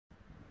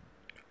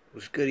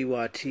What's good,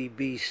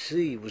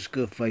 EYTBC? What's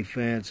good, fight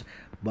fans,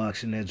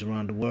 boxing heads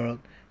around the world?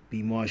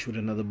 B Marsh with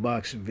another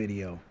boxing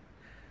video.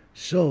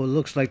 So it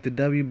looks like the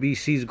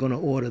WBC is going to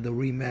order the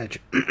rematch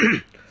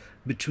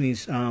between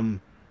Rungvasai,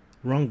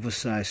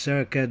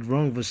 Srisaket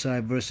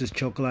Rungvasai versus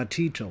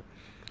Chocolatito.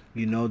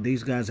 You know,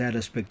 these guys had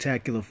a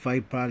spectacular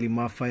fight, probably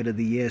my fight of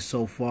the year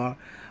so far.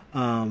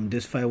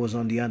 This fight was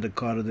on the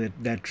undercard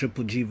of that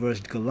Triple G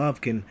versus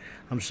Golovkin,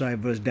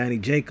 versus Danny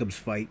Jacobs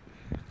fight.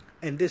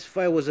 And this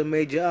fight was a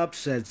major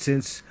upset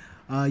since,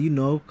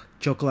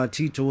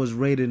 Chocolatito was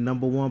rated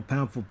 #1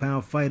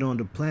 pound-for-pound fight on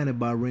the planet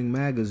by Ring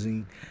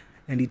Magazine.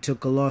 And he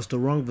took a loss to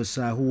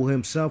Rungvasai, who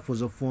himself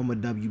was a former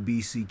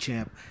WBC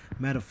champ.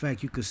 Matter of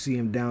fact, you could see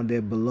him down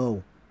there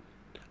below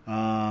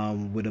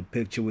with a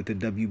picture with the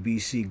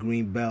WBC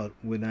green belt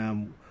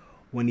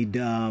when he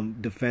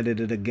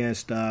defended it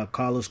against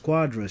Carlos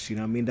Cuadras. You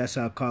know what I mean? That's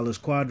how Carlos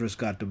Cuadras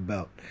got the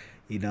belt.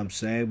 You know what I'm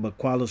saying? But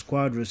Carlos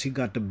Cuadras, he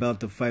got the belt.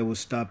 The fight was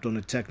stopped on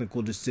a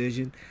technical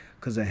decision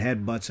because of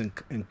headbutts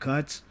and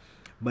cuts.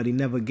 But he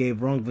never gave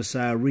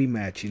Rungvasai a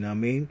rematch, you know what I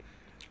mean?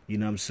 You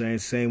know what I'm saying?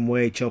 Same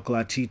way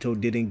Chocolatito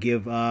didn't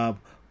give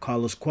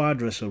Carlos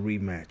Cuadras a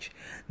rematch.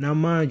 Now,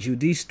 mind you,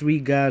 these three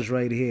guys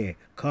right here,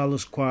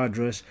 Carlos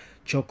Cuadras,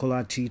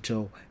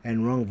 Chocolatito,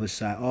 and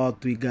Rungvasai, all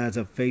three guys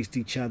have faced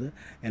each other,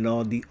 and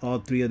all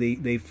three of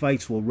their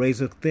fights were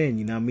razor thin,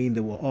 you know what I mean?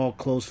 They were all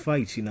close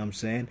fights, you know what I'm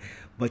saying?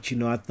 But, you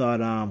know, I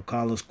thought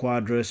Carlos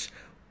Cuadras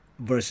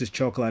versus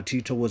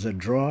Chocolatito was a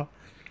draw.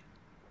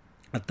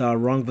 I thought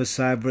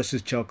Rungvasai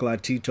versus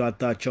Chocolatito, I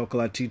thought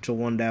Chocolatito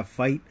won that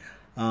fight,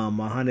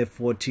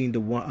 114 to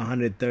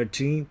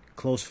 113,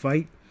 close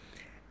fight.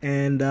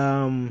 And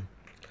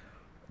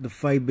the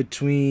fight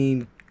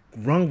between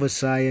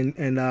Rungvasai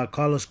and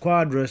Carlos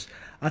Cuadras,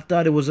 I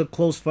thought it was a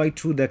close fight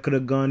too that could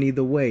have gone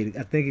either way.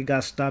 I think it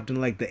got stopped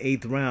in like the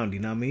 8th round, you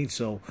know what I mean?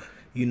 So,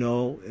 you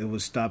know, it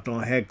was stopped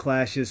on head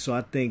clashes, so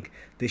I think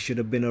there should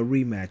have been a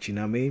rematch, you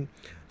know what I mean?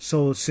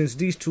 So since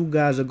these two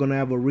guys are going to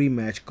have a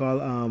rematch,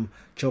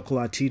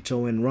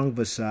 Chocolatito and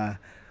Rungvasai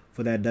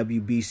for that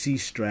WBC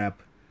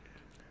strap,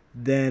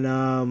 then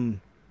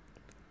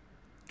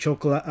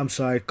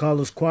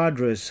Carlos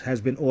Cuadras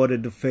has been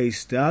ordered to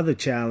face the other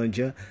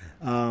challenger,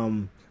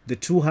 the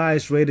two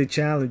highest rated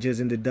challengers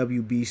in the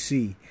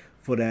WBC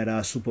for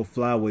that super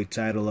flyweight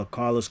title are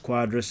Carlos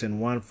Cuadras and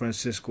Juan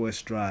Francisco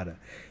Estrada.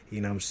 You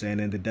know what I'm saying?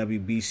 And the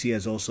WBC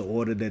has also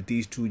ordered that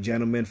these two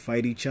gentlemen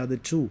fight each other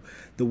too.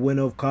 The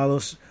winner of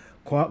Carlos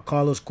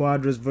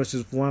Cuadras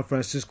versus Juan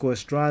Francisco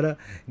Estrada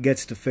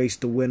gets to face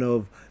the winner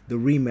of the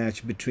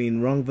rematch between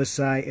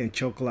Rungvasai and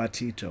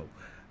Chocolatito.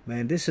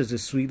 Man, this is a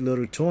sweet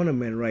little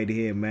tournament right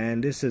here,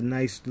 man. This is a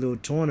nice little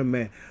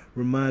tournament.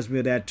 Reminds me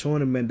of that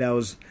tournament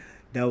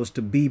that was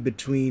to be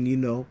between, you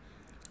know,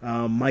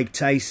 Mike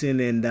Tyson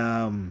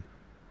and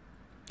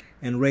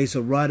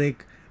Razor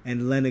Ruddock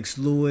and Lennox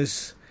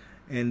Lewis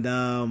and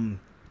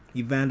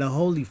Evander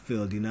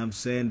Holyfield. You know what I'm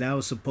saying? That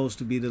was supposed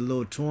to be the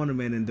little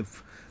tournament, and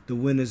the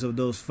winners of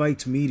those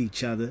fights meet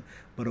each other.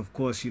 But of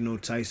course, you know,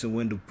 Tyson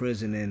went to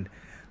prison, and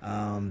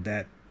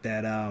that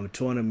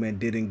tournament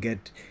didn't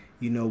get.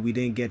 You know, we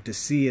didn't get to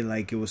see it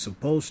like it was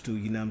supposed to,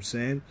 you know what I'm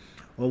saying?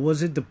 Or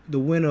was it the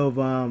winner of,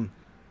 I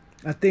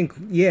think,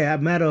 yeah,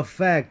 matter of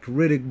fact,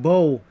 Riddick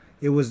Bowe,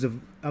 it was the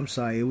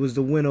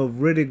winner of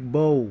Riddick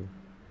Bowe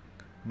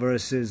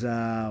versus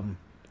Holyfield,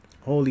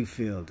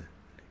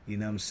 you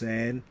know what I'm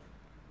saying?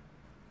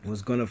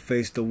 Was going to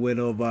face the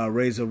winner of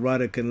Razor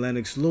Ruddock and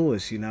Lennox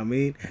Lewis, you know what I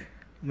mean?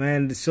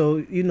 Man,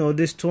 so, you know,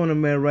 this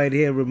tournament right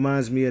here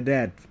reminds me of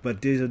that.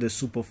 But these are the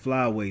super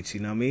flyweights,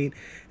 you know what I mean?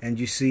 And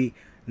you see,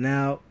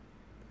 now,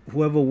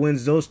 whoever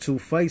wins those two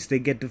fights, they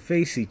get to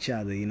face each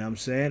other, you know what I'm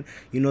saying?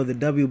 You know, the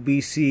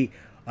WBC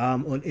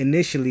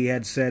initially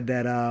had said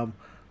that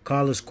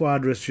Carlos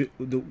Cuadras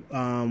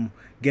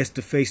gets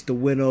to face the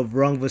winner of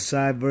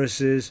Rungvasai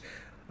versus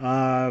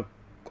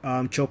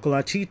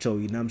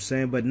Chocolatito, you know what I'm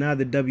saying? But now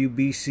the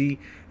WBC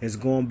is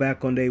going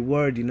back on their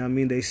word, you know what I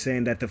mean? They're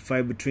saying that the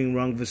fight between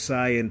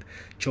Rungvasai and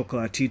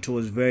Chocolatito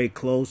is very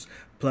close.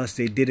 Plus,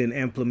 they didn't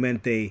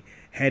implement a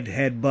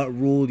headbutt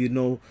rule, you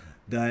know,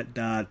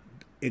 that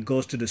it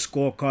goes to the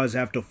scorecards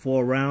after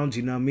 4 rounds,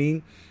 you know what I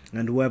mean?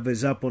 And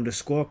whoever's up on the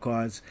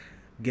scorecards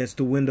gets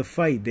to win the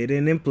fight. They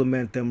didn't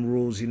implement them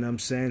rules, you know what I'm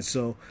saying?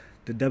 So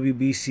the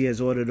WBC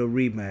has ordered a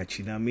rematch,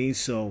 you know what I mean?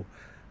 So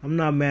I'm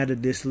not mad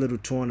at this little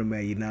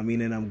tournament, you know what I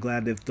mean? And I'm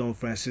glad they've thrown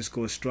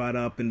Francisco Estrada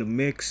up in the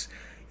mix,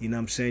 you know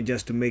what I'm saying,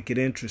 just to make it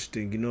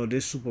interesting. You know,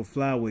 this super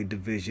flyweight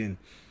division,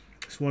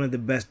 it's one of the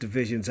best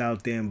divisions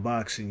out there in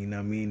boxing, you know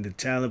what I mean? The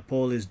talent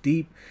pool is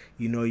deep.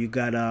 You know, you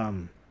got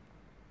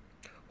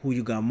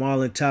you got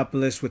Marlon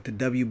Topolis with the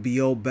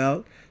WBO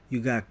belt. You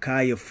got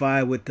Kaya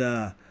Fai with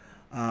the,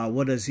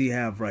 what does he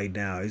have right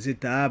now? Is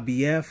it the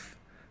IBF?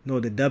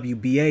 No, the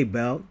WBA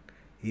belt.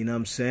 You know what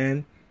I'm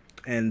saying?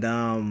 And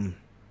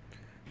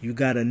you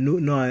got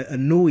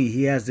Anui.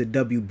 He has the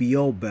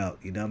WBO belt.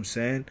 You know what I'm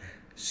saying?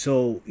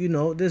 So, you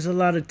know, there's a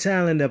lot of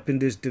talent up in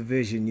this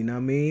division. You know what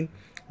I mean?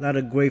 A lot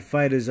of great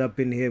fighters up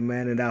in here,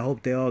 man, and I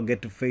hope they all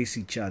get to face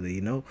each other, you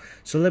know.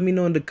 So let me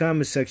know in the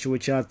comment section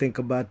what y'all think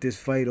about this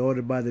fight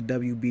ordered by the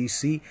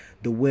WBC.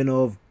 The winner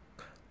of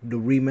the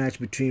rematch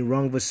between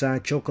Rungvasai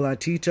and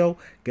Chocolatito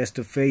gets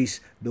to face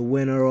the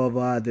winner of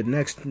the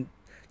next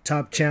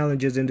top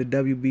challengers in the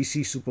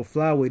WBC super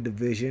flyweight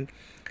division,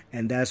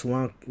 and that's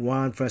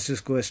Juan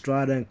Francisco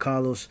Estrada and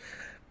Carlos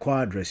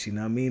Cuadras. You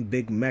know what I mean?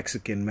 Big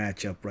Mexican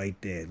matchup right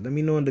there. Let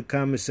me know in the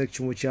comment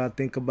section what y'all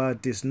think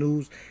about this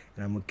news,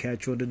 and I'm gonna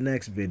catch you on the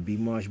next vid. B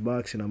Marsh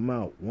Boxing, I'm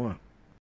out. One.